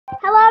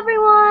Hello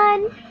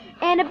everyone,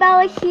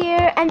 Annabella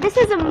here, and this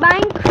is a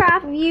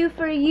Minecraft view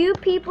for you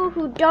people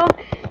who don't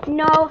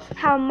know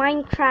how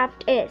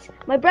Minecraft is.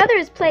 My brother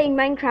is playing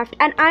Minecraft,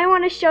 and I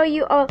want to show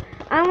you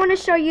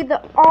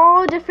the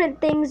all different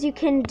things you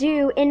can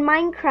do in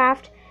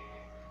Minecraft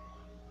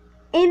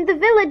in the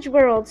village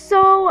world.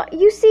 So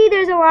you see,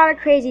 there's a lot of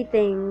crazy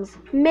things.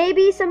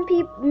 Maybe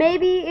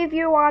if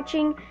you're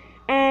watching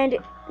and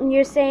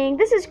you're saying,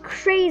 this is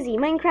crazy,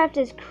 Minecraft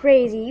is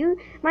crazy,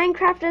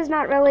 Minecraft is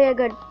not really a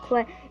good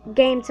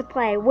game to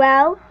play.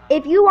 Well,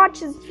 if you watch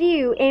this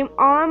view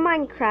on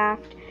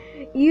Minecraft,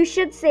 you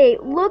should say,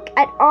 look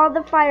at all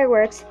the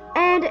fireworks,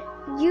 and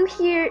you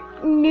hear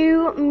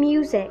new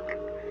music.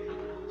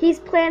 He's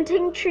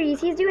planting trees,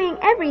 he's doing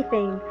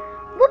everything.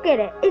 Look at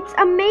it, it's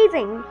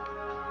amazing.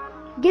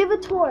 Give a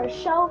tour,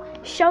 show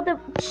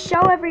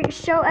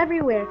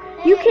everywhere.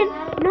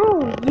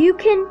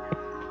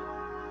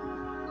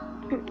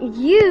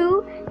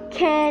 You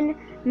can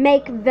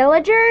make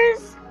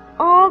villagers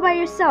all by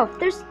yourself.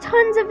 There's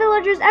tons of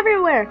villagers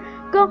everywhere.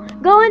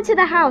 Go into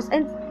the house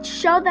and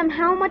show them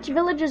how much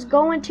villagers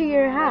go into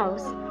your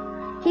house.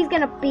 He's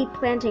gonna be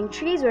planting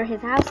trees where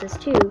his house is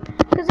too,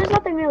 because there's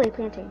nothing really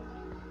planting.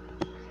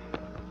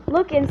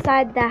 Look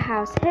inside the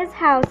house. His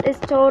house is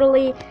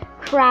totally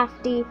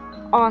crafty,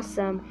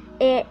 awesome.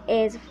 It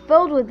is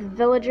filled with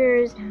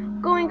villagers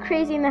going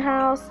crazy in the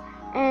house.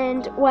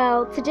 And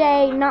well,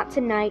 today, not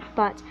tonight,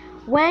 but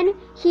when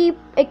he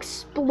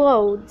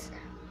explodes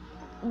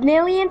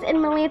millions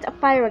and millions of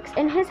fireworks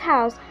in his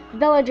house,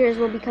 villagers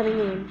will be coming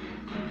in.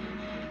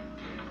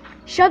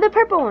 Show the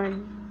purple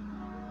one.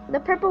 The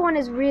purple one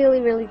is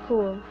really, really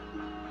cool.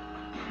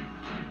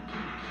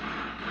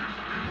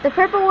 The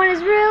purple one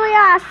is really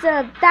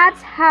awesome.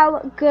 That's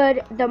how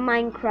good the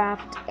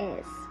Minecraft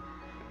is.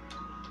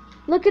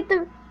 Look at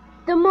the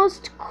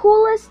most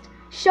coolest.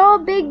 Show a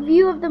big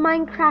view of the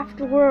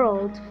Minecraft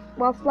world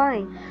while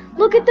flying.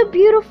 Look at the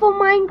beautiful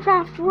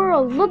Minecraft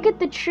world. Look at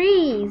the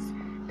trees.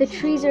 The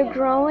trees are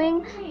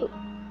growing.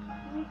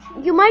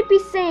 You might be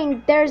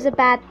saying there's a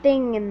bad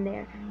thing in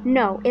there.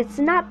 No, it's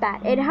not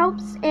bad. It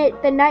helps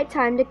at the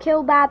nighttime to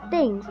kill bad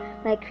things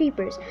like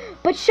creepers.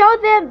 But show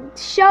them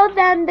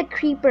the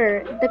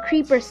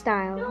creeper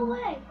style. No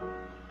way.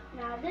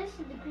 Now this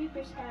is the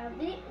creeper style.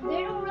 They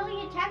don't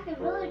really attack the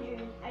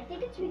villagers. I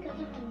think it's because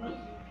of the music.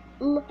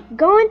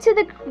 Go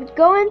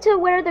into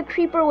where the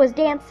creeper was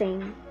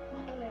dancing.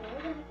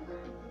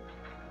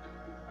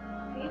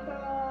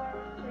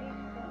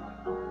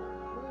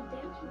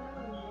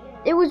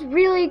 It was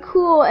really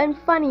cool and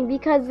funny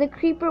because the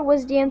creeper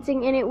was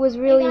dancing and it was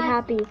really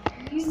happy.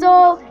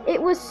 So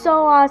it was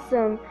so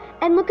awesome.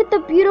 And look at the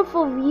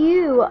beautiful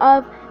view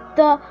of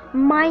the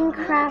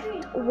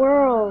Minecraft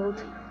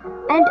world.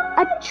 And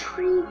a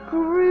tree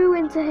grew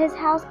into his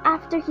house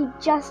after he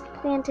just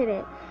planted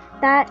it.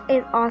 That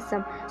is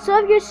awesome. So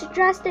if you're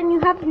stressed and you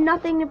have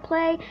nothing to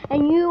play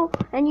and you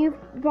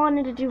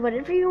wanted to do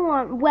whatever you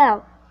want,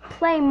 well,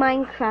 play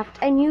Minecraft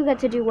and you get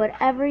to do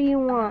whatever you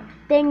want.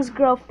 Things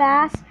grow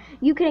fast.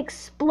 You can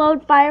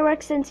explode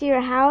fireworks into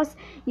your house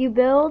you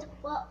build.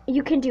 Well,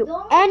 you can do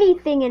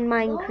anything in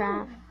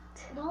Minecraft.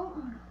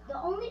 The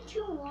only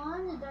two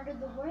ones that are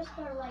the worst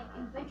are like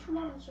adventure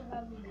mode and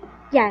survival mode.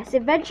 Yes,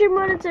 adventure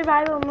mode and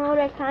survival mode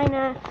are kind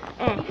of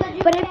Because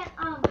you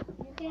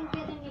can't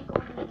get any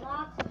golden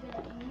blocks.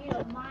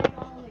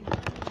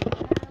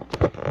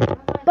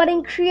 But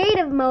in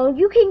creative mode,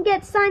 you can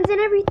get signs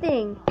and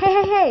everything.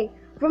 Hey.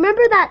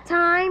 Remember that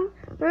time?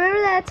 Remember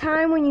that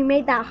time when you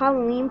made that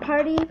Halloween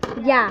party?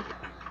 Yeah.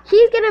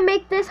 He's going to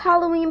make this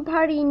Halloween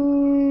party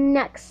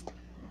next.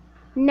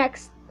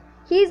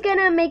 He's going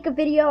to make a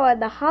video on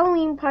the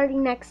Halloween party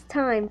next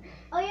time.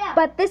 Oh yeah.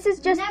 But this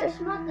is just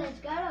next month it's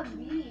got to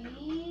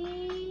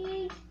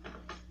be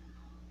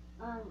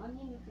I'm going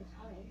to this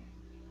hard.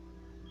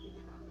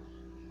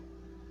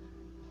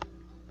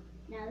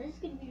 Now this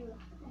could be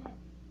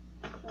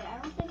Wait, I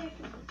don't think I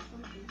can do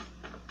something.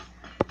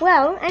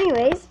 Well,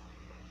 anyways,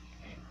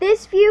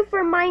 this view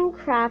for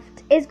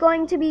Minecraft is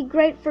going to be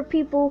great for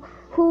people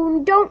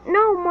who don't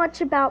know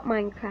much about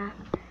Minecraft.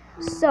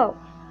 So,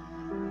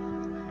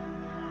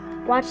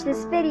 watch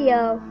this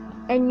video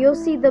and you'll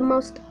see the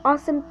most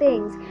awesome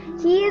things.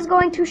 He is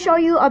going to show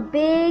you a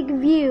big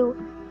view.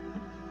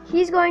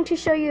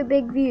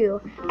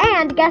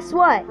 And guess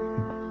what?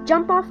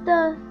 Jump off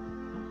the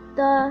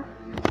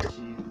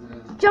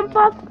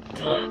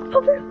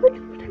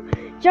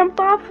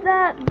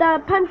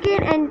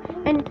pumpkin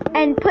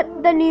and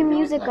put the new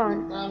music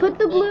on. Put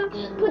the blue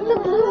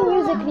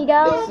music,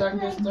 Miguel.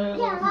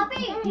 Yeah,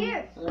 Happy,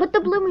 here. Put the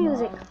blue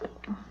music.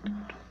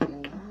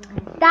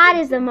 That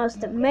is the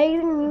most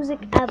amazing music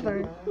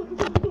ever.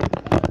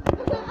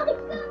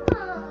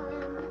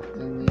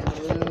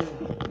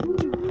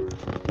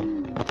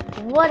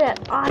 What an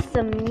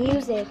awesome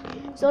music.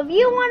 So if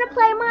you want to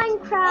play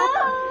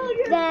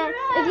Minecraft, then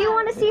if you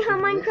want to see how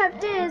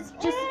Minecraft is,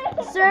 just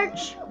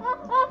search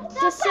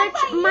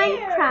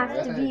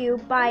Minecraft view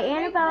by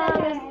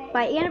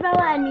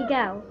Annabella and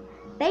Miguel.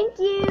 Thank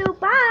you.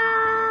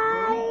 Bye.